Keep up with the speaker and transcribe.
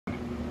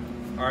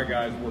All right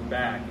guys, we're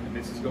back, and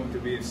this is going to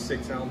be a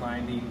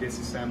 6L90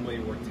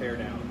 disassembly or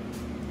teardown.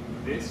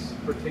 This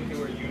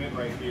particular unit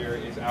right here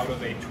is out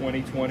of a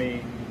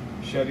 2020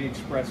 Chevy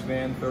Express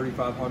van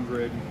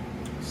 3500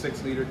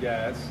 6-liter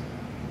gas,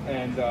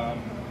 and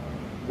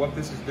what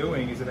this is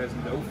doing is it has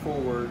no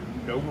forward,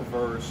 no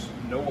reverse,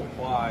 no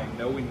apply,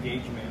 no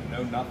engagement,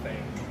 no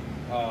nothing,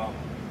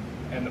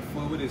 and the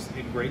fluid is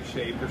in great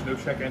shape. There's no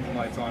check engine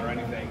lights on or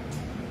anything.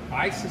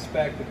 I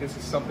suspect that this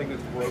is something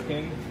that's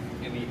broken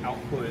in the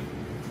output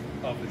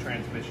of the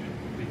transmission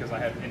because I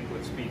have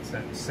input speed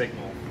sense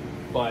signal.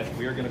 But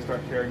we are going to start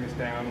tearing this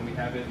down, and we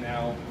have it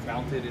now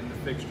mounted in the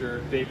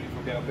fixture. David, if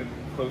we'll get up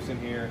close in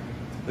here.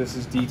 This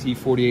is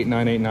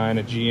DT48989,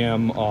 a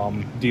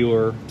GM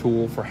dealer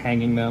tool for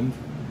hanging them,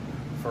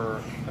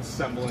 for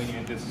assembling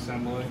and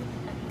disassembling.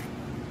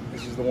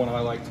 This is the one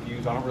I like to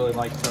use. I don't really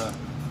like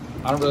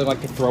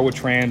to throw a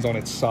trans on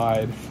its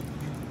side.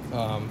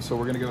 So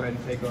we're going to go ahead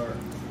and take our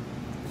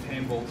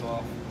hand bolts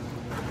off.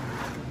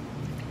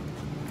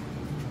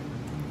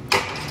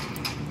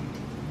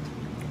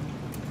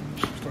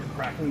 Start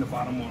cracking the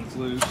bottom ones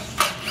loose.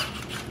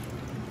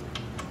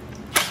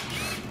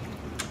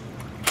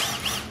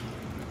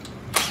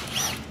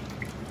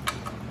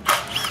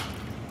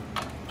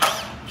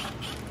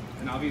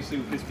 And obviously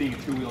with this being a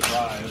two-wheel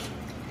drive,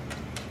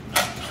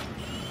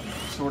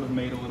 sort of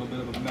made a little bit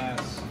of a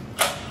mess.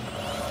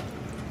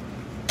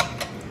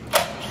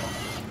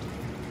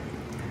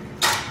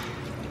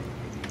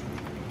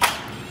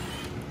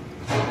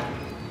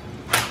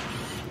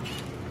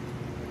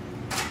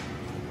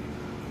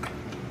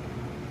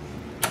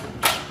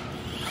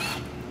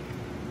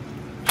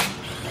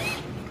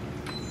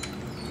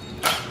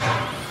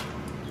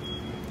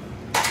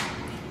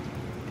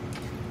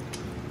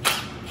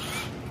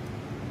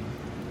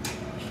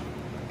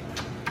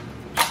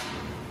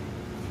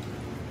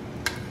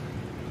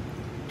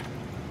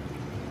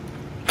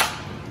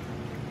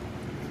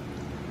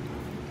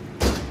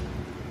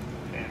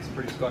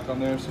 Pretty stuck on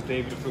there, so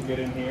David, if we'll get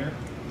in here,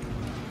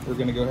 we're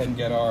going to go ahead and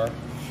get our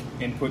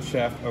input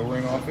shaft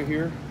O-ring off of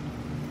here.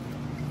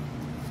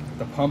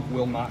 The pump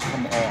will not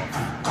come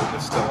off with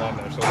this still on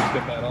there, so let's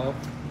get that off.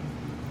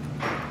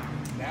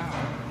 Now,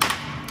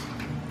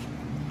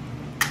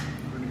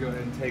 we're going to go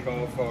ahead and take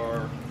off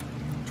our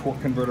torque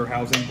converter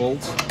housing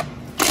bolts,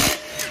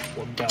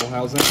 or bell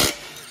housing.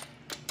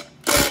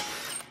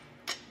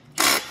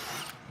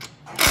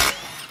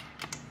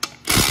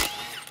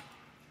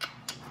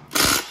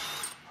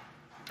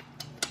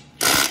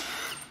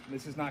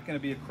 This is not going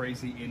to be a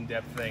crazy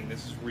in-depth thing.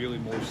 This is really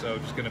more so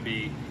just going to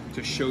be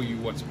to show you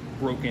what's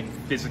broken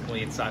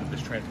physically inside of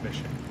this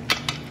transmission.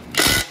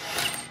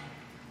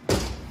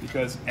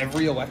 Because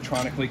every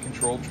electronically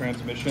controlled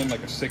transmission,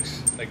 like a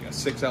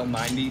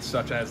 6L90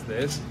 such as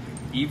this,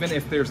 even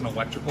if there's an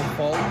electrical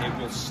fault, it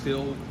will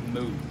still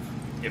move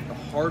if the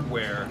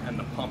hardware and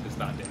the pump is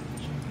not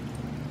damaged.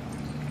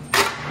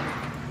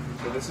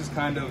 So this is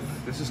kind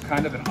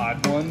of an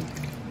odd one.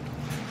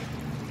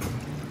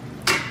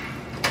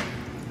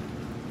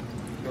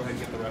 Go ahead and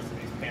get the rest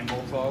of these pan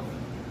bolts off.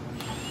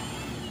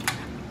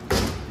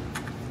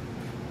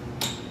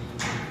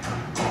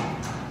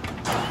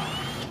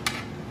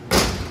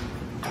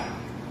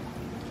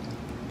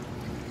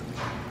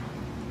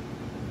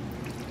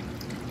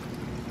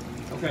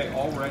 Okay,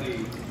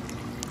 already,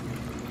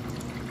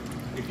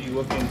 if you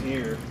look in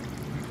here,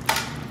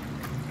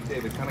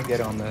 David, kind of get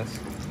on this.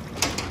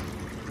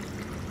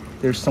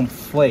 There's some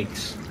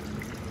flakes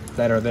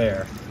that are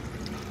there.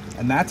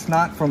 And that's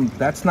not from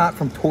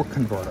torque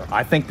converter.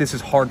 I think this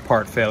is hard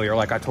part failure,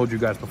 like I told you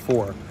guys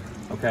before,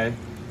 okay?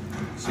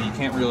 So you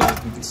can't really,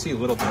 you can see a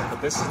little bit,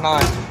 but this is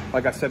not,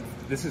 like I said,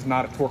 this is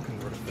not a torque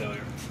converter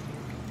failure.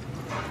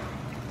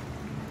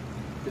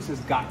 This has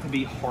got to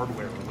be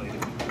hardware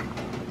related.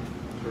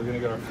 So we're gonna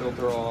get our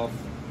filter off.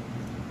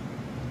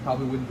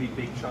 Probably wouldn't be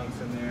big chunks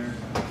in there.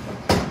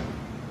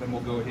 Then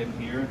we'll go ahead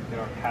and here, get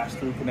our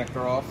pass-through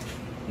connector off,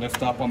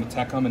 lift up on the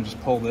Tecum and just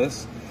pull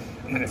this.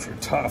 And then if you're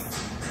tough,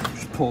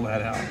 just pull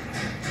that out,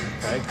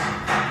 okay?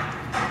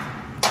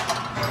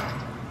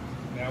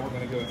 Now we're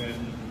gonna go ahead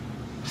and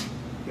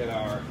get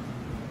our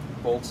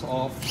bolts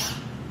off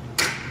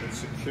and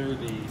secure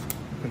the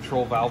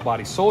control valve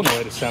body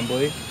solenoid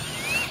assembly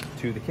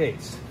to the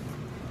case.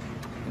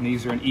 And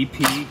these are an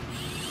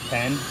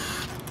EP10,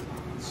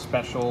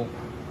 special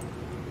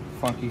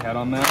funky head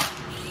on that,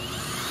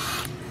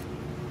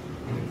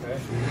 okay?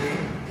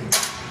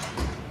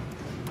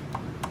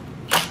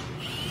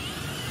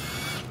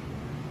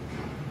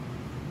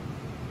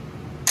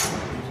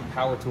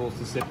 Power tools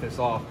to zip this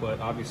off, but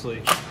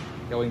obviously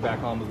going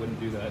back on we wouldn't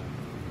do that.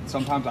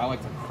 Sometimes I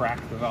like to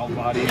crack the valve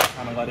body and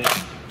kind of let it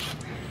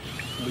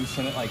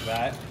loosen it like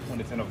that.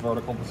 When it's in a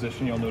vertical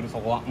position, you'll notice a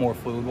lot more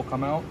fluid will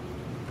come out.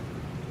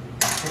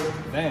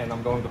 Then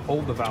I'm going to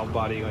hold the valve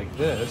body like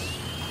this,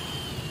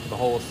 the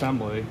whole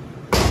assembly,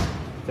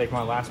 take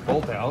my last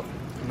bolt out,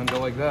 and then go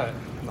like that.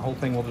 And the whole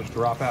thing will just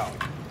drop out.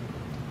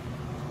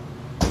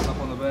 Up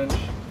on the bench.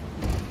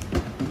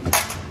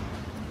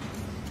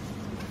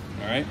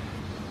 All right.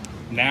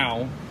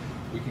 Now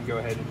we can go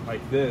ahead and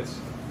like this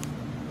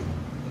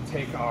and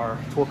take our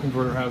torque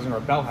converter housing or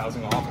bell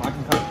housing off. And I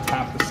can kind of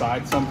tap the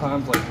side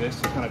sometimes like this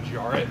to kind of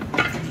jar it.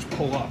 Just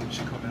pull up, it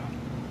should come out.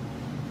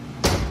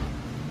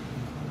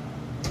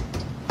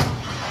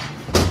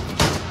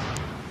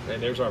 Okay,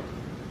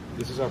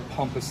 this is our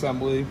pump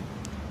assembly.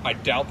 I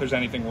doubt there's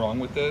anything wrong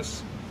with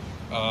this.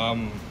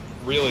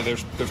 Really,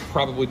 there's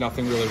probably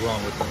nothing really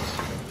wrong with this.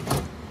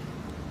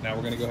 Now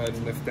we're gonna go ahead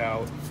and lift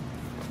out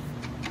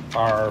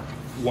our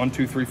 1,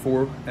 2, 3,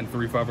 4, and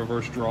 3, 5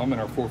 reverse drum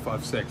and our 4,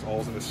 5, 6,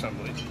 all in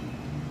assembly.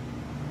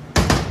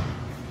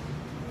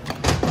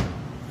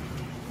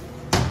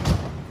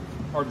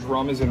 Our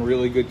drum is in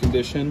really good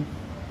condition.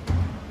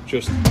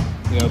 Just,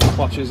 you know, the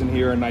clutches in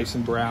here are nice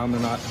and brown,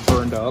 they're not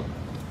burned up.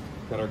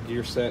 Got our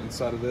gear set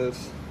inside of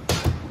this.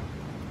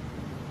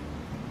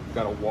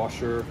 Got a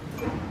washer,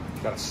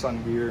 got a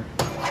sun gear.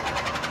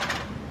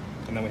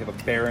 And then we have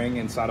a bearing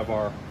inside of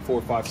our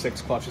 4, 5,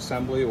 6 clutch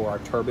assembly or our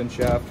turbine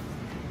shaft.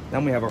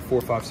 Then we have our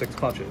 4, 5, 6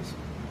 clutches.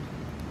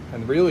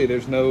 And really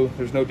there's no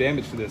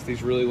damage to this.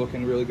 These really look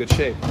in really good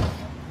shape.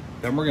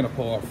 Then we're gonna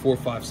pull our 4,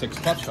 5, 6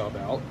 clutch hub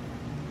out.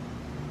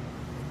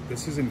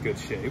 This is in good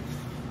shape,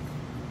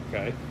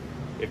 okay?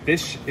 If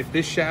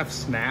this shaft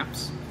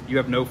snaps, you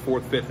have no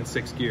 4th, 5th, and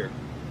 6th gear.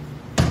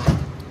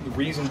 The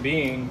reason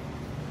being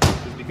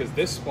is because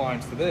this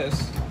splines to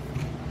this.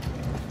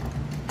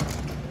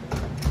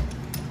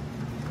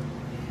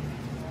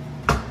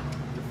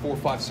 Your 4,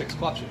 5, 6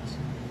 clutches.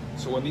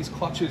 So when these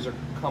clutches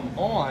come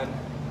on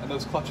and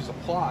those clutches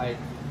apply,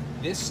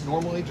 this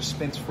normally just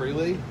spins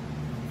freely.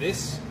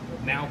 This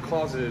now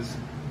causes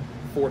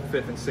 4th,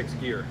 5th, and 6th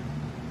gear.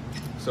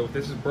 So if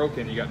this is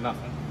broken, you got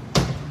nothing.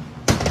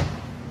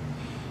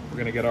 We're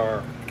gonna get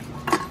our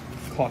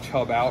clutch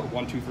hub out,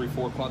 1, 2, 3,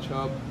 4 clutch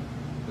hub.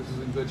 This is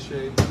in good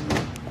shape.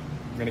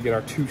 We're gonna get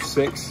our 2,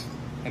 6,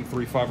 and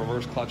 3, 5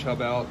 reverse clutch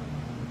hub out.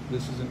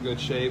 This is in good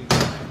shape.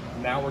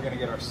 Now we're gonna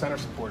get our center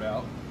support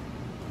out.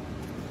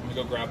 I'm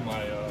gonna go grab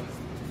my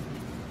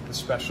the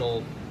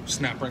special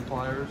snap ring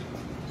pliers.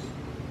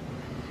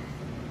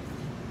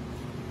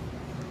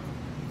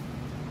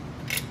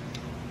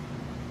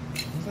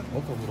 Does that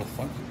look a little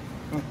funky?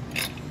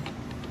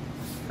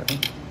 Okay.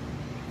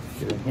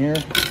 Get in here.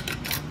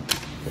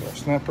 Get our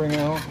snap ring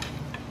out.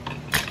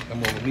 Then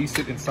we'll release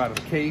it inside of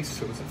the case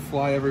so it doesn't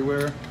fly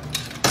everywhere.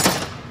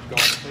 Go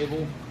on the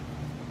table.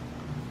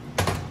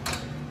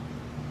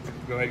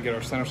 Go ahead and get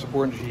our center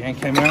support and just yank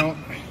him out.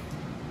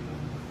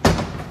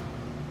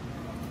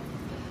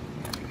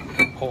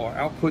 Pull our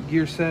output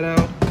gear set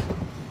out.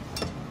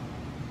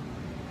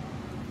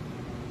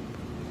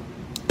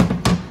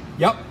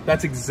 Yep,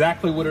 that's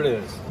exactly what it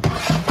is.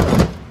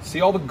 See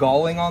all the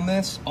galling on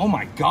this? Oh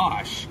my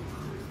gosh.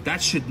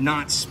 That should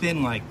not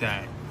spin like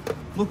that.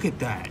 Look at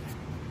that.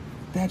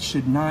 That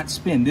should not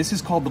spin. This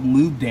is called the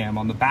lube dam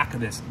on the back of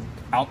this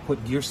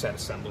output gear set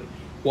assembly.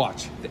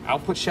 Watch, the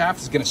output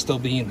shaft is gonna still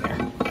be in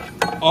there.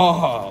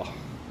 Oh,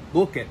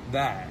 look at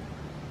that.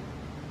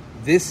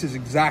 This is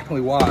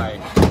exactly why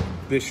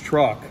this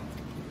truck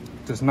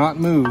does not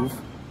move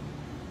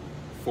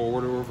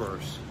forward or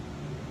reverse.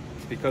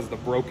 It's because of the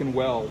broken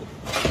weld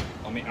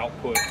on the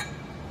output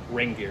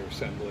ring gear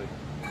assembly.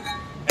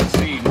 And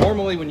see,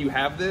 normally when you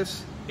have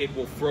this, it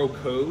will throw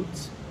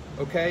codes,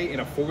 okay, in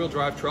a 4-wheel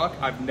drive truck.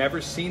 I've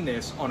never seen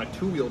this on a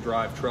 2-wheel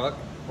drive truck,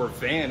 or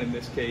van in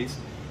this case,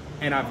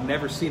 and I've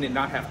never seen it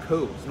not have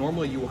codes.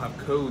 Normally you will have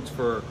codes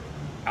for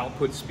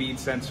output speed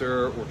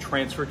sensor or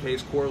transfer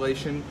case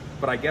correlation,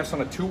 but I guess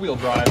on a 2-wheel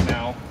drive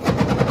now,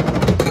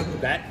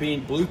 that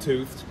being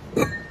Bluetoothed,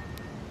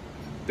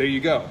 there you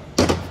go.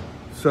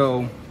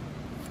 So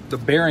the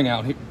bearing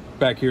out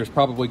back here is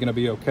probably gonna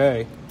be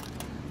okay.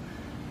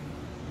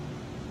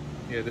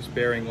 Yeah, this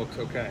bearing looks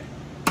okay.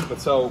 But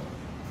so,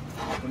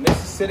 when this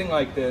is sitting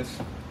like this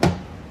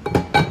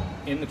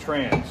in the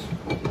trans,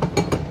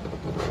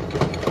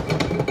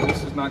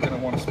 this is not going to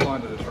want to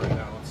spline to this right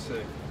now. Let's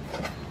see.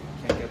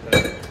 Can't get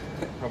that.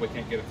 Probably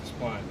can't get it to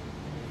spline.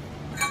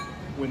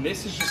 When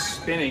this is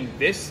just spinning,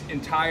 this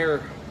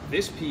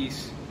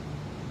piece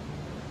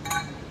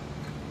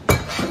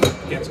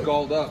gets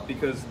galled up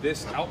because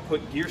this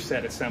output gear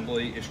set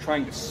assembly is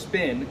trying to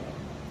spin,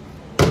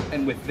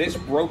 and with this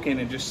broken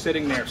and just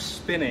sitting there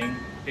spinning,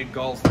 it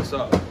galls this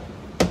up.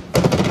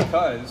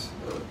 Because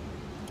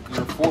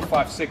your 4,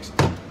 5, 6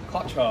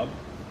 clutch hub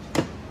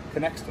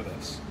connects to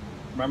this.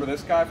 Remember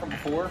this guy from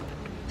before?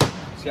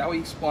 See how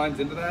he splines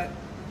into that?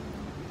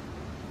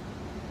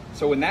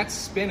 So when that's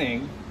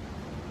spinning,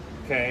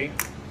 okay,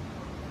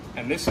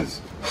 and this is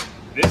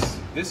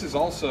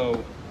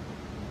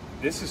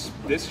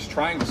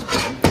trying to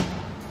spin,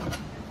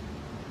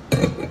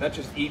 that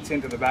just eats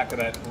into the back of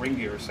that ring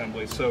gear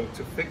assembly. So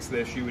to fix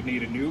this, you would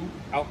need a new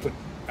output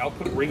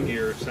ring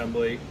gear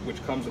assembly,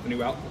 which comes with a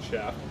new output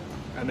shaft,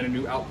 and then a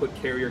new output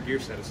carrier gear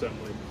set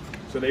assembly.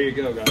 So there you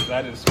go, guys.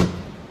 That is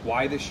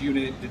why this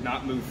unit did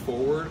not move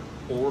forward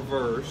or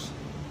reverse,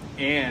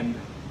 and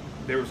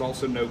there was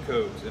also no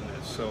codes in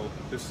this. So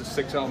this is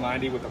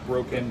 6L90 with a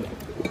broken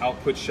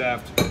output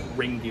shaft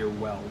ring gear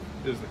weld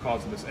is the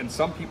cause of this. And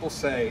some people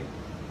say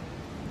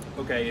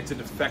okay, it's a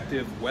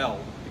defective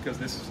weld because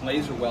this is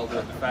laser welded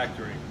at the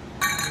factory.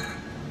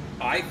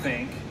 I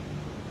think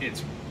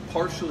it's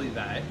partially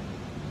that,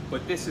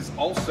 but this is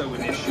also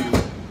an issue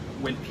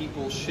when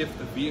people shift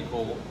the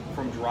vehicle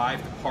from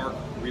drive to park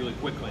really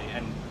quickly.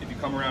 And if you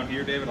come around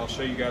here, David, I'll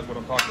show you guys what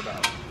I'm talking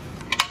about.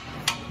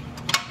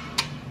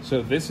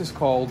 So this is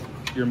called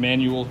your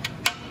manual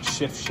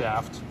shift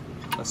shaft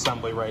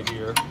assembly right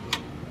here.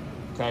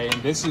 Okay,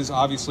 and this is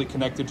obviously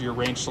connected to your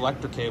range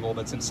selector cable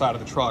that's inside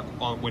of the truck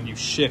when you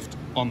shift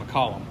on the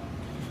column.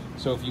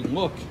 So if you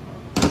look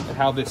at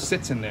how this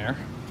sits in there,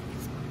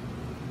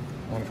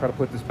 I'm gonna try to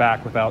put this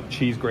back without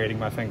cheese grating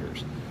my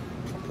fingers.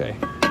 Okay,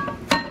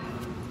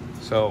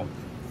 so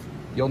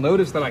you'll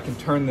notice that I can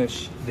turn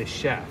this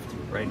shaft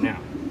right now.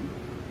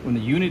 When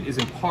the unit is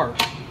in park,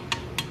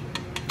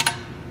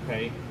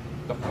 okay,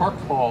 the park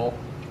ball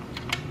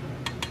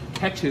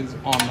catches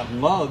on the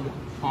lug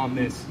on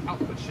this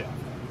output shaft.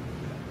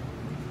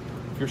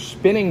 If you're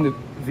spinning the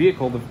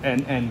vehicle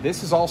and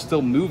this is all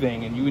still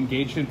moving and you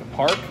engage it into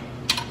park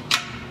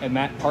and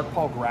that park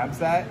ball grabs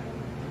that,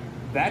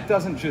 that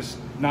doesn't just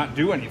not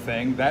do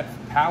anything. That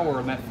power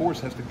and that force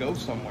has to go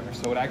somewhere.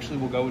 So it actually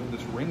will go into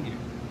this ring gear.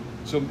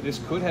 So this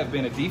could have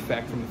been a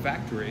defect from the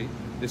factory.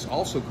 This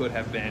also could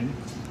have been,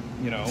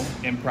 you know,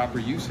 improper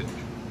usage.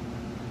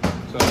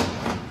 So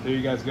there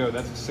you guys go.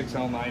 That's a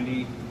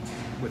 6L90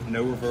 with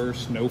no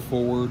reverse, no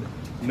forward,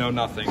 no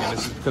nothing. And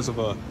this is because of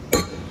a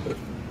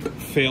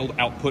failed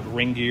output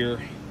ring gear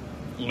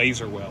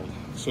laser weld.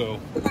 So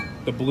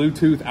the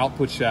Bluetooth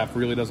output shaft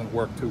really doesn't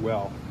work too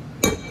well.